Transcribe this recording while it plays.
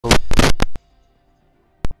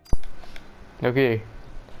Okay.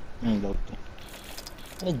 Dah okey.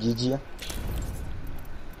 Ini GG lah.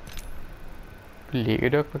 Pelik ke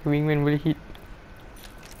dah pakai wingman boleh hit.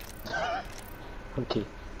 Okey.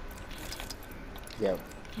 Ya,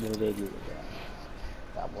 boleh juga.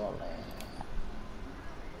 Tak boleh.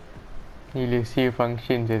 Gila save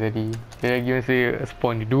function saya tadi. Dia lagi masa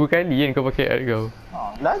spawn dia. 2 kali kan kau pakai art kau.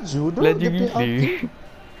 Laju tu. Laju dia punya gila.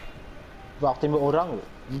 Sebab aku tembak orang tu.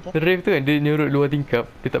 Rave tu kan dia nyorot luar tingkap.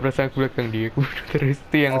 Dia tak perasan aku belakang dia. Aku terus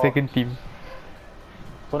tu yang second team.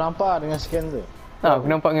 Kau nampak dengan scan tu? Aku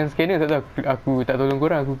nampak dengan scanner tak tahu. Aku tak tolong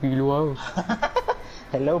korang. Aku pergi luar tu.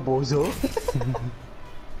 Hello bozo.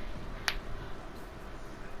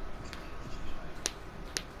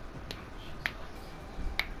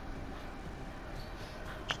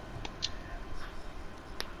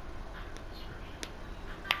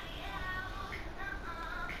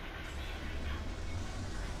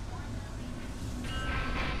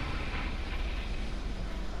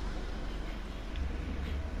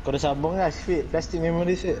 Kau dah sambung lah Sfit, plastic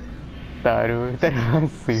memory set. Tak ada. Tak ada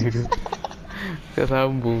masa tu. Tak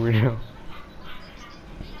sambung dah.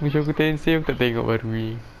 Macam aku tengok save tak tengok baru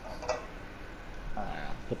ni.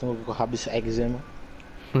 Kau tunggu kau habis exam.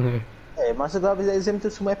 Masa kau habis exam tu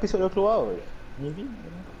semua episod dah keluar ke? Maybe.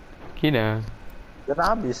 Mungkin lah. Dah nak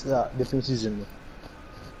habis tak dia punya season tu?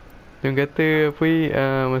 Dia kata apa ni,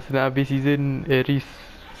 masa nak habis season Aris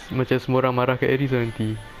macam semua orang marah kat Aris lah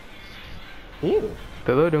nanti. Ya?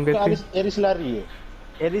 Tak tahu dia kata. Aris lari ke?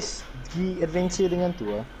 Aris pergi adventure dengan tu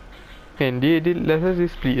lah. Kan dia last dia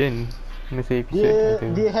split kan. Masa episode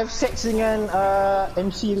Dia have sex dengan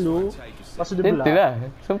MC lu. Lepas tu dia belah. Tentu lah.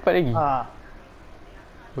 Sempat lagi.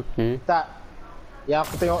 Okay. Tak. Yang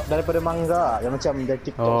aku tengok daripada manga yang macam dari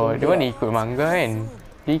TikTok. Oh, dia mana ikut manga kan?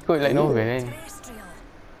 Dia ikut light novel kan?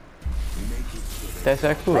 Tak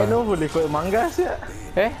rasa aku light lah. novel dia ikut manga siap.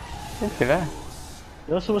 Tentu lah.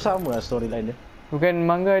 Dia semua sama lah storyline dia. Bukan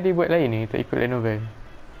manga dia buat lain ni, tak ikut light novel.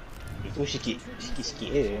 Itu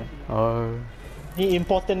sikit-sikit je. Oh. Ni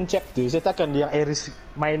important chapter. Saya takkan dia yang Aris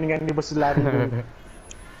main dengan dia berselari tu.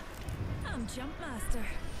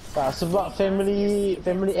 Tak, sebab family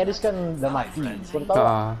Aris kan dah mati. Kau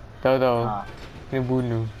tahu tak? Tahu. Kena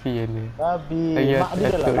bunuh. Sian dia. Babi, mak dia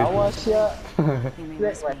dah lah lawas siap.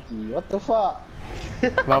 Black mati. What the fuck?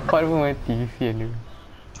 Bapak dia pun mati. Sian dia.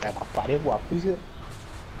 Bapak dia buat apa siap?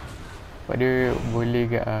 Bapak dia boleh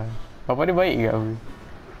ke ah. Bapak dia baik ke apa?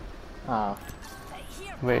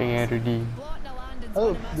 Baik dengan Rudy.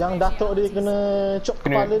 Oh, yang datuk dia kena cop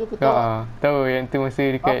kepala tu kau tahu? Tahu yang tu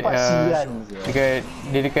masa dekat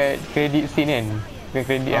dekat credit scene kan. Dekat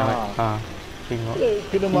credit tengok.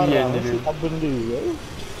 Kena marah mesti apa benda ke.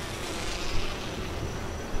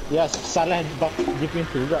 Ya, salah dia punya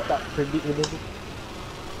tu juga tak credit benda tu.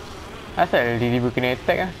 Asal dia kena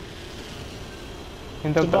attack lah.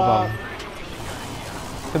 Entah tak faham.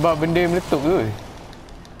 Sebab benda meletup tu.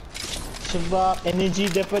 Sebab energi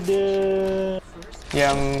daripada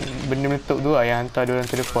yang benda meletup tu lah yang hantar diorang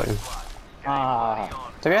teleport tu.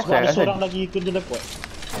 Tapi sebab ada seorang lagi kena teleport.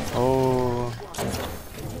 Oh.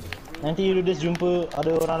 Nanti Rudes jumpa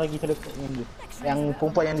ada orang lagi teleport dengan dia. Yang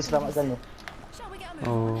perempuan yang diselamatkan tu.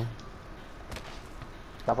 Oh.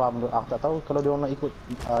 Tak faham tu. Aku tak tahu kalau diorang nak ikut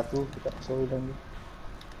tu dekat storyline tu.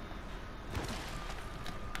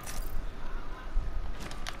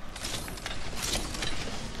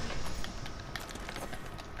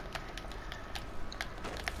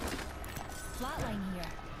 Flatline here.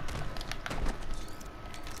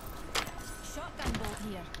 Shotgun bolt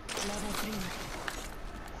here. Level 3.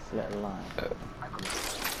 Flatline.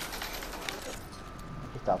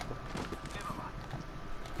 Tak apa.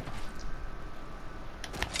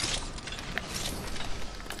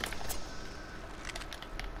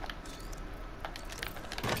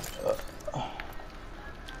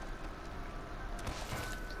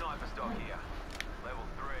 Sniper stock here. Level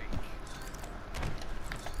 3.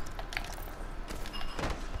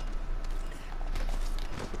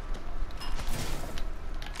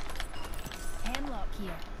 Hemlock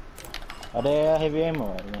here. Ada heavy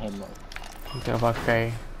ammo dengan hemlock. Kita nak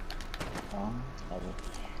pakai. Tak apa.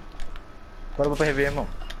 Kau ada berapa heavy ammo?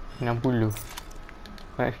 60.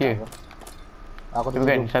 Nak sikit? Aku tu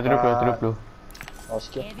bukan, 120. Oh,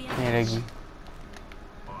 sikit. Ni lagi.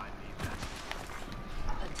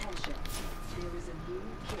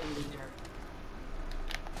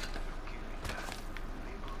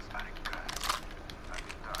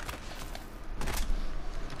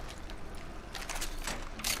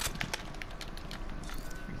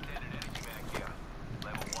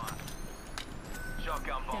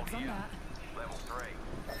 Shotgun bolt Dibs on here. that. Level 3.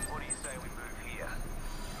 What do you say we move here?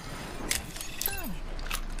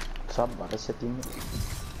 Sabar saya teammate.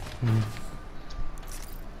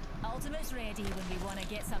 Ultimate's ready when we want to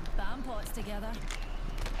get some bam pots together.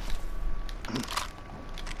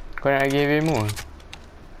 Kau nak lagi heavy ammo?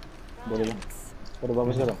 Boleh lah. Thanks. Kau ada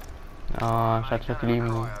berapa sekarang?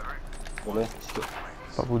 115. Boleh sikit.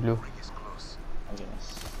 40. Okay,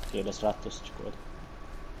 nice. Okay, dah 100 cukup lah.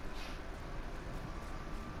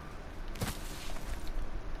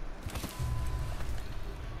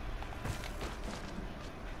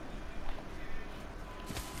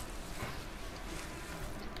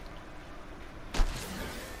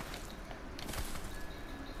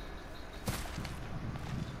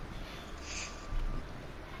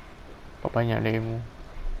 Banyak lah ilmu.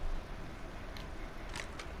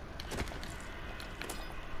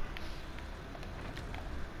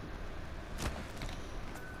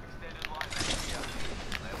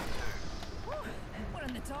 We're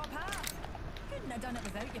in the top half. Couldn't have done it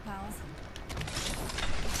without you, pals.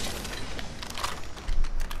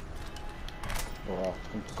 Wah,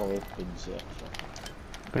 untuk kau weapon siap.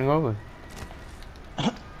 Kau kau apa?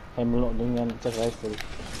 Hemlock dengan charge rifle.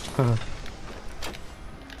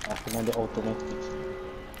 Aku nak ada automatic.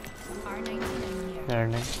 R19 in here. Dah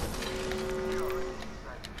ni.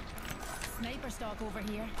 Sniper stock over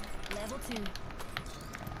here. Level 2.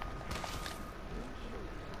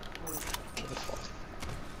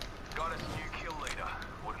 Got us a new kill leader.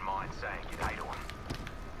 Wouldn't mind saying g'day to him.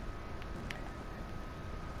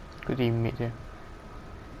 Aku teammate je.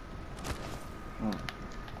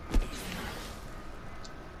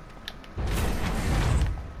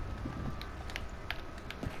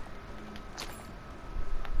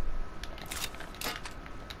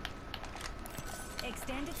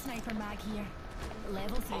 Extended sniper mag here.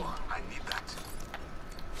 Level 3. I need that.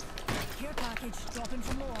 Care package dropping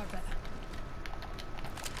from low orbit.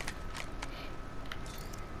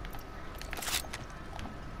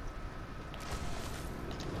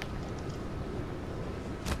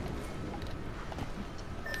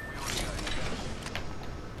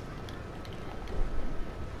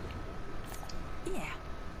 Yeah.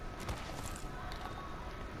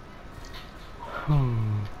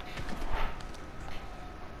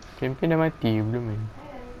 Champion dah mati belum kan?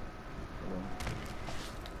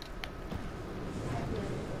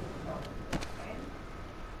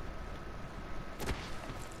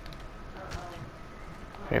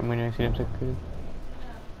 Fragment yang dalam circle.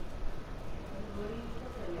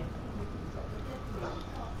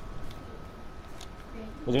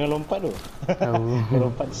 Kau jangan lompat tu. Tahu. Kau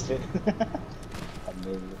lompat straight.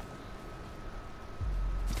 Pandai je.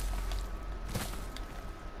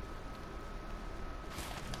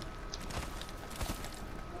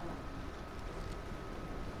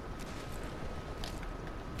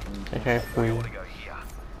 Rifle. Want to go here?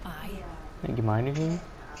 Aye. Nak gimana ni?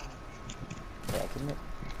 Ya, teammate.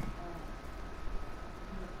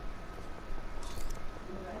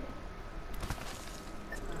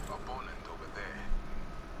 Opponent over there.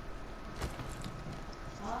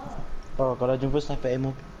 Oh, kalau jumpa sniper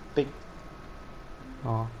ammo pick.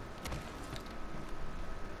 Oh.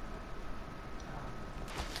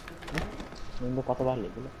 Nunggu patah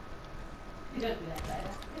balik pula.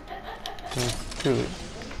 Good.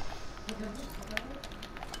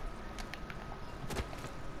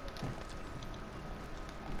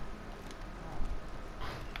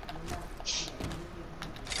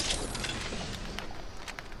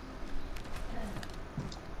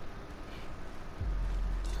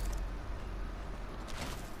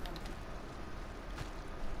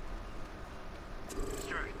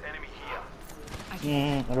 Stuart, enemy here.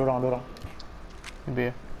 Ada orang.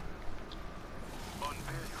 Lebih ya. On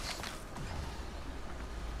Villiers.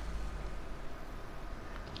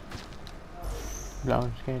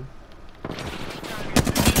 Bounce kan.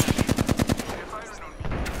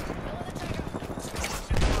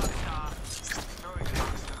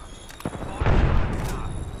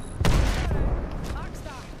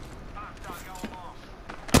 Arkstar.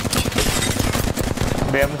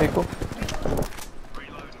 Biar mesti aku.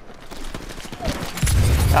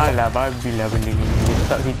 Alah, babi lah benda ni. Dia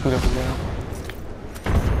tak situ dah pula.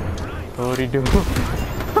 Oh, Rido.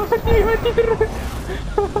 Mati terus.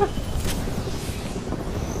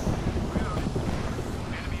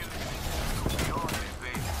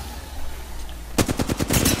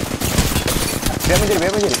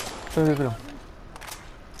 Biar menjadi. Tolong.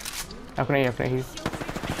 Aku nak heal.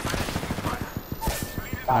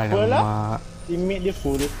 Apalah. Alamak. Teammate dia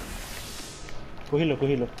full. Kau heal.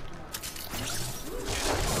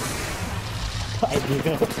 Apa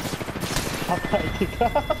idea kau?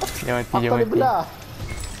 Dia mati, Apa dia belah?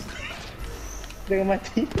 Dia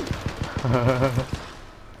mati.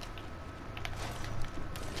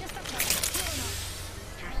 Just a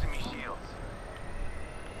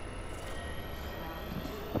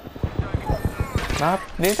Maaf,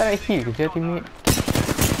 dia tak nak heal ke je teammate?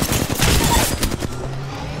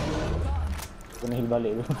 Kena heal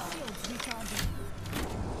balik tu. Shields recharging.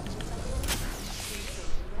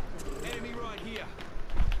 Enemy right here.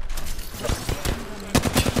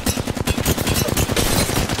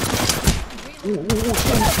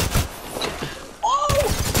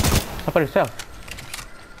 Apa dia self?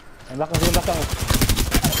 Yang belakang, sini belakang.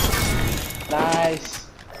 Nice.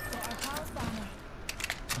 Got our pals banner.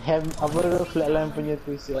 Apa tu flatline punya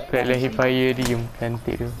tu siap. Flatline hipfire dia yang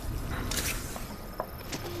cantik tu.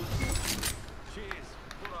 Cheers.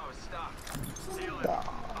 Thought I was stuck. Tak.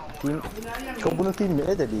 Kau bunuh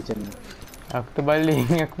teammate tadi macam ni. Aku terbaling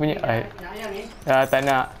aku punya art. Tak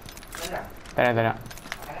nak. Tak nak.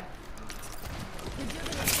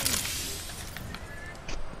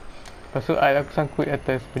 Lepas tu art aku sangkut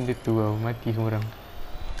atas benda tu tau. Mati semua orang.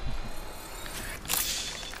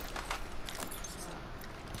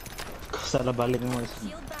 Kau salah balik memang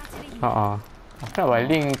sini. Shield battery here. Haa. Aku nak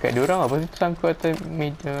baling kat diorang. Lepas tu sangkut atas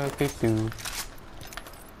meja kereta.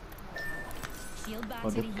 Shield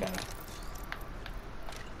Oh battery dekat. here.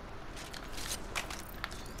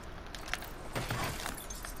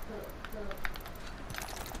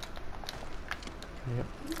 Yep.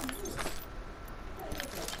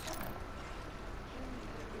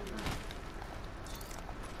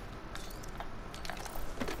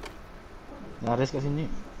 Nak rest kat sini.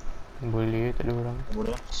 Boleh, tak ada orang. Boleh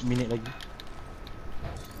lah, seminit lagi.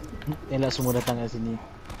 Elak semua datang kat sini.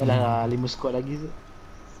 Elak 5 squad lagi tu.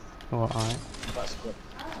 Wah, 4 squad.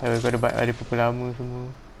 kau ada berapa lama semua.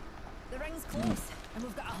 The ring's close, and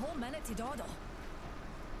we've got a whole minute to dawdle.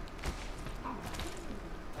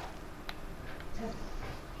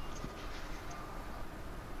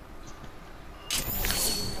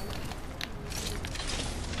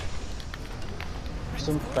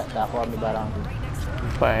 Sempat tak aku ambil barang tu.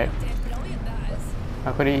 Empat. Dead brilliant, that is.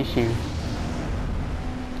 Aku ada issue.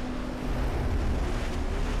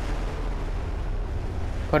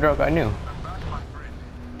 Kau drop kat mana?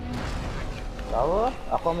 Tahu lah,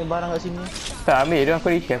 aku ambil barang kat sini. Tak ambil tu, aku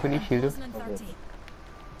ada issue tu. 1030.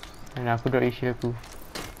 Dan aku drop issue aku.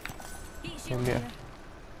 Heat shield Ambil. here.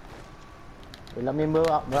 Elak member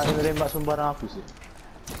berani merembak semua barang aku sih.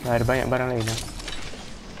 Ada banyak barang lain lah.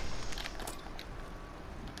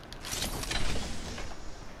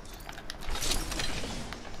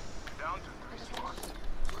 Down to 3 squads.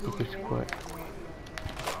 Itu squad.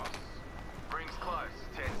 Rings close.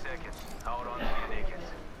 10 seconds. Hold on to your knickers.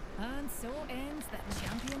 And so ends the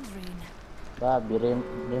champion's reign. Babi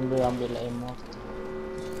member ambil ammo.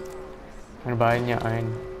 Ada banyak kan.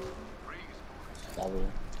 Tahu.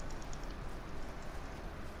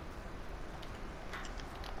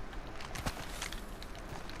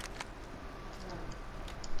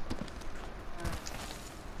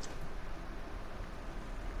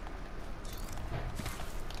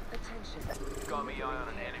 Got me eye on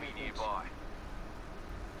an enemy nearby.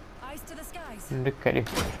 Eyes to the skies. Dekat dia.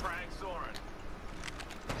 Frank Soren.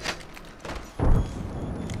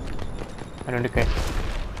 Ada orang dekat.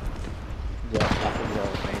 Ya, aku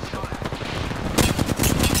jauh.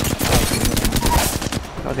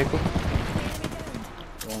 Tak ada aku.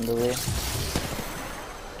 On the way.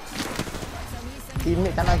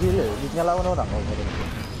 Teammate tak nak healer, dia tengah lawan orang. Oh, boleh.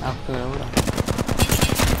 Aku lah orang.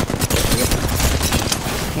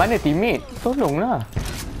 Mana teammate? Tolonglah.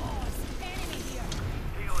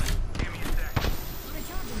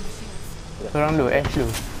 Recharging the shields. Seorang lu, Ash lu.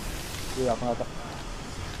 Dia aku nak tak.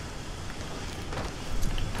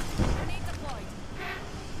 Grenade deployed.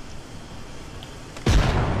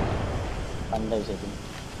 Pandai saya tu.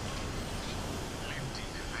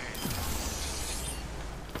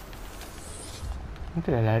 Itu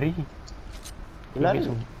dah lari. Dia lari.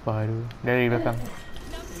 Sumpah tu. Dari belakang.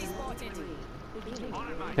 Numpty spotted.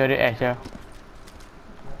 Dia ada Ash lah.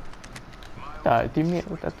 Tak, teammate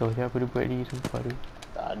aku tak tahu siapa dia buat diri sumpah tu.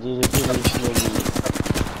 Tak, dia lagi.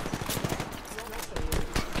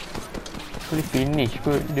 Boleh finish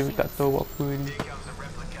kot, dia tak tahu buat apa ni.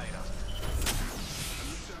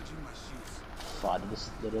 Wah,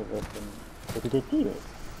 dia ada weapon. Teti tu.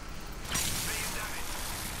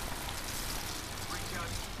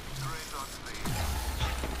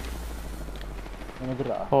 Mana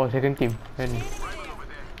gerak? Oh, second team. Kan.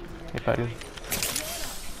 Lepas tu.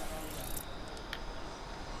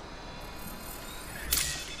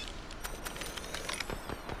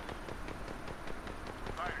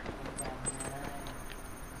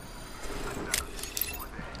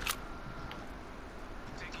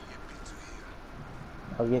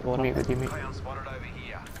 Bagi aku orang. Teammate ke teammate. Clown spotted over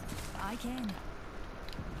here. I can.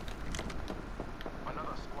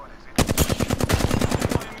 Another squad is in.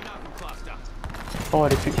 Enemy knuckle cluster. Oh,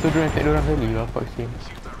 ada crypto drone attack diorang kali. Bapak sih.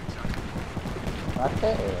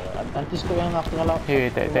 Attack anti scope yang aku ngalau.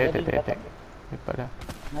 Attack. Dapat dah.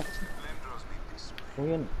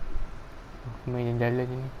 Mungkin Aku main jalan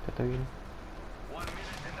je ni. Tak tahu ni. 1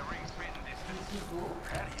 minute and the ring's spitting distance.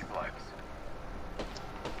 How do you blokes?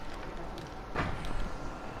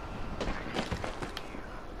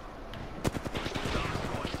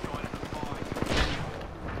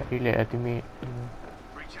 Tak relax lah teammate.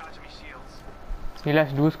 Recharge me shields. Ni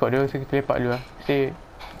last 2 squad dia. So kita lepak dulu lah. Say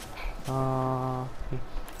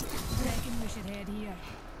Reckon we should head here.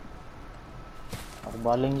 aku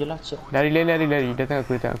baling je lah check. lari. Datang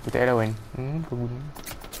aku. Tak payah lawan. Kau guna.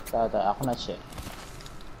 Tak, aku nak check.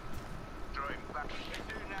 Throw him back.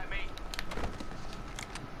 Shooting at me.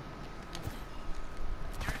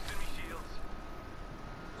 Juicing me shields.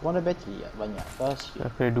 Kau ada bateri ya? Banyak ke sikit?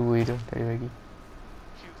 Aku ada 2 tu. Tak ada lagi.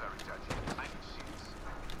 Shields are recharging. I need shields.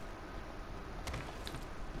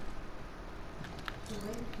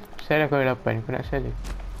 Saya dah kau 8. Kau nak sell ke?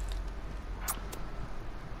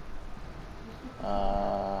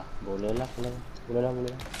 Boleh lah.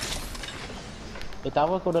 Tak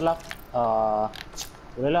apa, kau dah lap.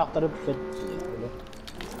 Boleh lah, aku tak ada bateri. Boleh.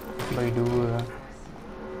 Bagi 2 lah.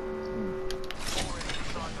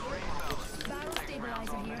 Barrel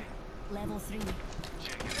stabilizer here. Level 3.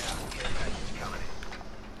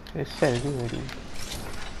 Saya sell je tadi.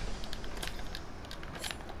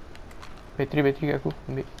 Bateri kat aku.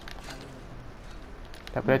 Ambil.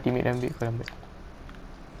 Tak apalah teammate dah ambil. Kau lambat.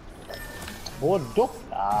 Bodoh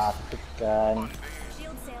lah, tekan.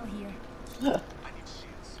 Shield cell here. I need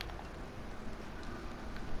shields.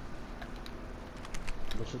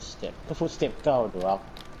 Footstep. Itu footstep kau tu.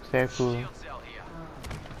 Saya aku. Shield cell here.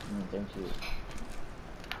 Thank you.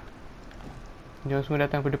 Jangan semua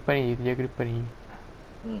datang ke depan ni. Kita jaga depan ni.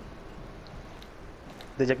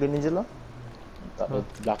 Kita jaga ni je lah. Tak ada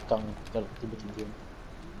belakang kalau tiba-tiba.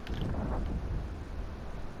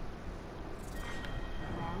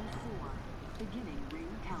 Beginning ring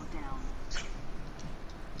countdown.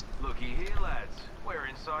 Looky here, lads. We're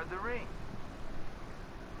inside the ring.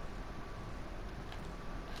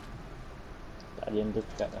 Tak ada yang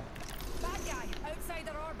dekat lah. Bad guy outside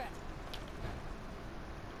their orbit.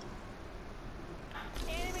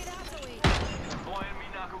 Enemy that way. Deploying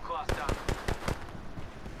me knuckle cluster.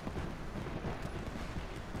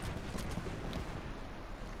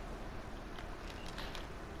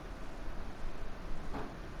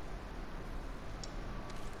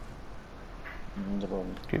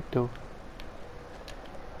 Drone. Crypto.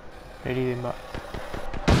 Ready tembak.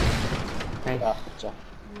 Nice. Pecah.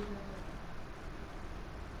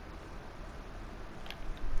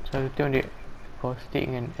 Satu tu ada caustic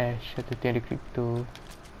dengan ash. Satu tu ada crypto.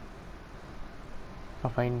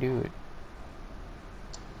 Pathfinder.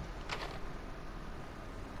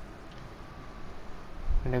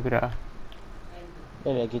 Mana gerak lah.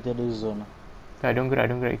 Kita ada zone. Tak,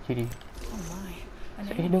 diorang gerak kiri. Oh my.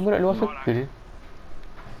 An Diorang gerak luar circle.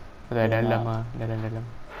 Tak, dalam lah. Dalam.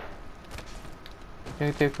 Jom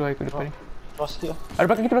kita keluar ikut depan ni. Keluar sikit lah. Ada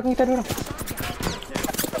belakang kita ada orang.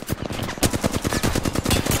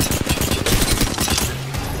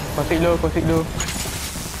 Kosik low.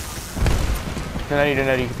 Dia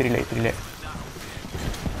lari. Kita relax.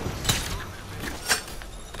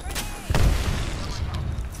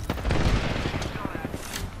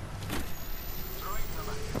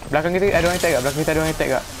 Belakang kita ada orang attack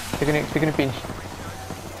kat. Kita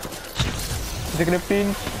kena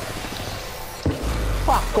pinch.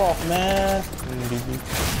 Fuck off, man. Biji.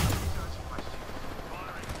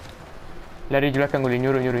 Lari je belakang boleh.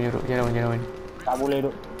 Nyuruk. Jangan lawan. Tak boleh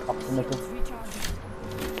duk. Apa benda tu? recharging.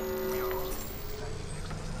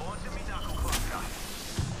 Onto me knuckle cluster.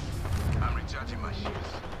 I'm recharging my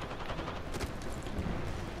shields.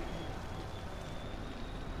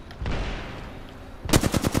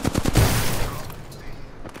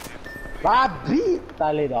 Babi! Tak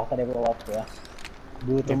boleh dah, tak ada apa-apa lah.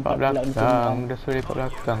 Dua tempat Lepak pula belakang. Dah suruh lepak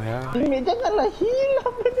belakang dah. Ini janganlah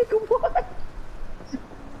hilang benda kau buat.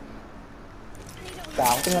 Tak,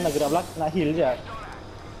 aku tengah nak gerak belakang, nak heal je.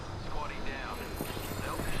 Squatty down.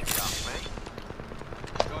 They'll shoot up me.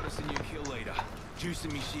 Got us a new kill leader.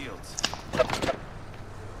 Juicing me shields.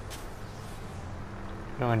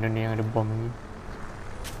 Diorang ada ni yang ada bom lagi.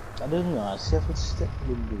 Tak dengar, self step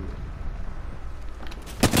dulu.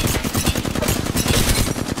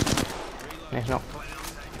 Nice knock.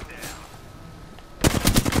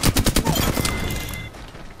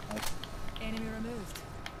 Enemy removed.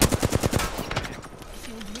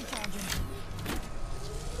 Shield recharging.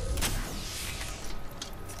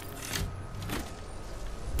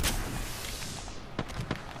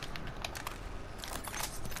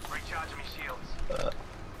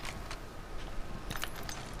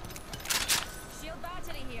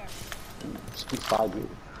 Spitfire.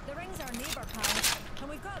 The ring's our neighbour, pal, and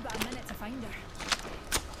we've got about a minute to find her.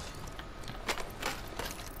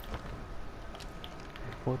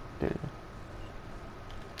 Hotel.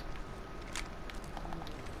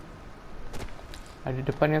 Ada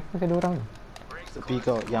depan ni aku masih ada orang. Tepi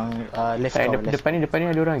kau yang left Tak, kau left. depan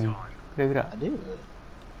ni ada orang lagi. Dia gerak. Ada.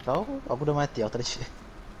 Tahu aku dah mati, aku tak ada shit.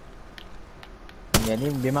 Yang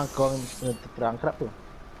ni memang kau perang kerap tu.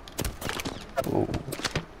 Oh.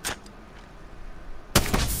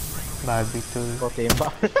 Babi tu. Kau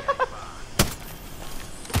tembak. Stand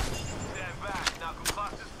back. Knuckle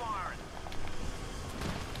clusters firing.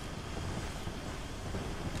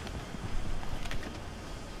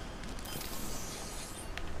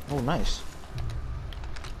 Oh nice.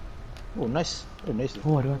 Oh nice. Oh nice.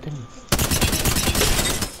 Oh, ada orang ni.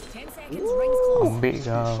 10 seconds, ring's close. Ambil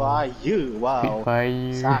kau. Fire. Wow.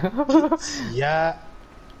 Spitfire. Sakit siap.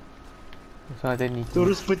 Soal ni.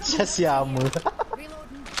 Terus pecah siama.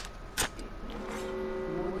 Reloading.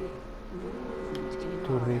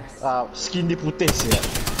 Turis. Skin dia putih siap.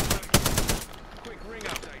 Quick ring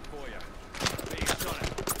update for you. There you got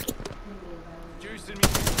it. Juicing me.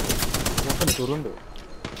 Kenapa dia turun tu?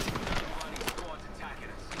 Bloody squad's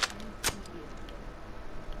attacking us.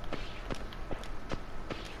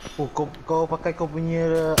 Oh kau pakai kau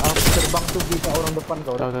punya terbang tu pergi kat orang depan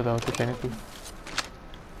kau. Tahu. Tu channel tu.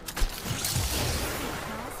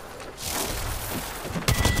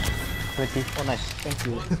 Mati. Oh nice. Thank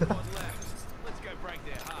you. Squad left. Let's go break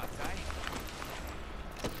their hearts, eh?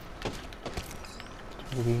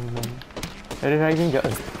 Beriman. Ada rising ke?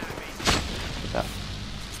 Tak.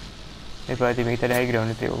 Lepas tu kita ada high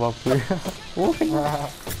ground, dia tengok apa-apa. Oh, kena.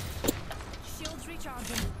 Shields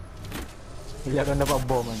recharging. Bila kau dapat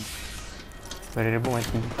bom kan. Baru dia pun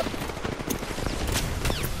mati.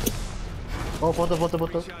 Oh foto.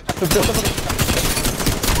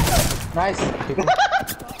 Nice.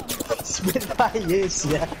 Spitfire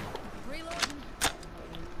siap. Reloading.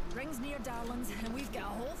 Ring's near Darlings, and we've got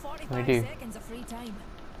a whole 45 Ready. seconds of free time.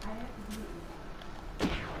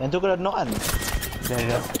 Yang tu kau dah knock kan? Dah.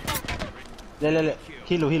 Le.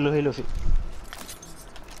 Hilo. Shields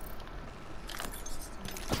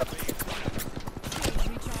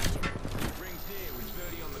recharging. Rings here with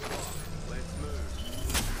 30 on the clock. Let's move.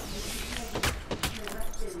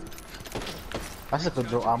 Masa kau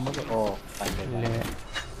drop armor tu? Oh, pandai. Let.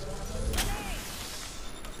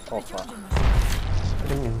 Oh, fuck.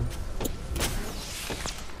 Kena.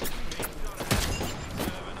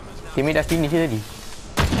 Teammate dah finish je tadi.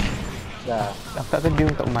 Dah. Aku tak tahu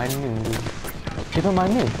dia kat mana tu. Dia kat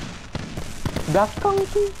mana? Belakang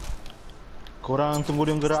tu. Korang tunggu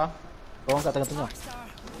dia gerak. Korang kat tengah-tengah.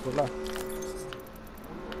 Star. Betul lah.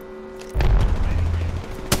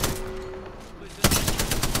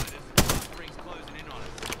 Rings closing in on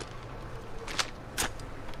us.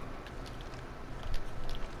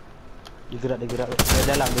 Dia gerak. Dia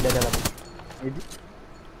dah dalam. Jadi,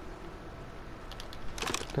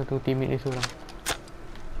 Kita tunggu teammate dia seorang.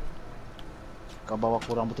 kat bawah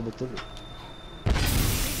korang betul-betul.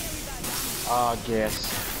 Ah,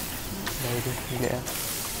 guess. Dah itu, relax lah.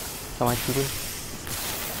 Kau mati tu.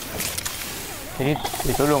 Jadi,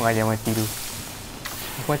 dia tolong aja mati tu.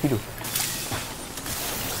 Aku mati tu.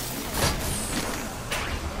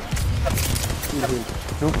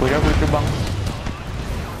 Lupa dah aku terbang.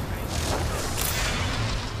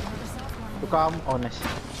 Tukar oh nice.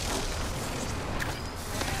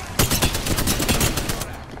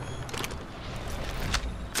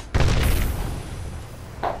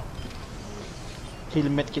 Kill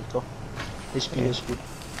medkit kau. HP.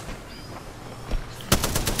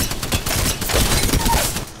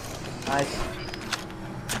 Nice.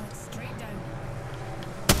 Straight down.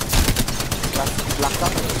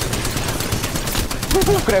 Belakang.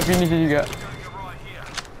 Aku dah finish juga.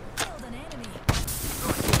 Killed an enemy.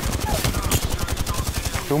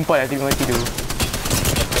 Sumpah dah tiba mati tu.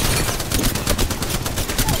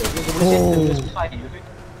 Oh.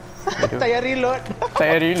 Saya reload.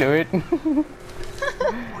 Saya reload.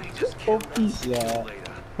 OP ya.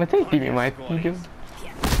 Macam teammate mati tu.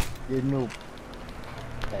 Dia noob.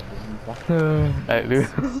 Tak ada muka. Tak ada.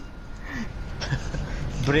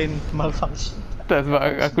 Brain malfunction. Tak, sebab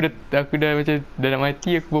aku dah macam dah nak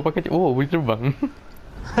mati, aku baru pakai oh boleh terbang.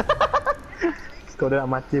 Kau dah nak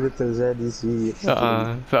mati betul saya di sini.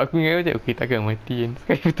 So aku ingat macam okey takkan mati kan.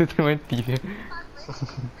 Sekali betul-betul mati dia.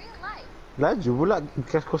 Laju pula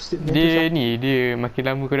gas kostum Dia ni, dia makin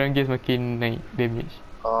lama korang gas makin naik damage.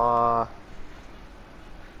 Oh,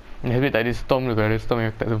 Tapi tak ada storm tu, kalau ada storm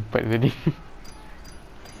yang aku tak sempat tadi.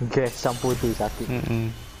 gas campur tu sakit.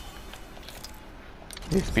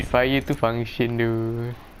 Dia Spitfire tu function dia.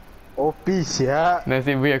 OP siap.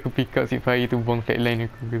 Nasib baik aku pick up si Fahir tu buang flatline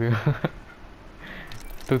aku gitu.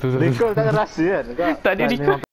 Tu. Recall tak ada rasa kan? Tak ada recall.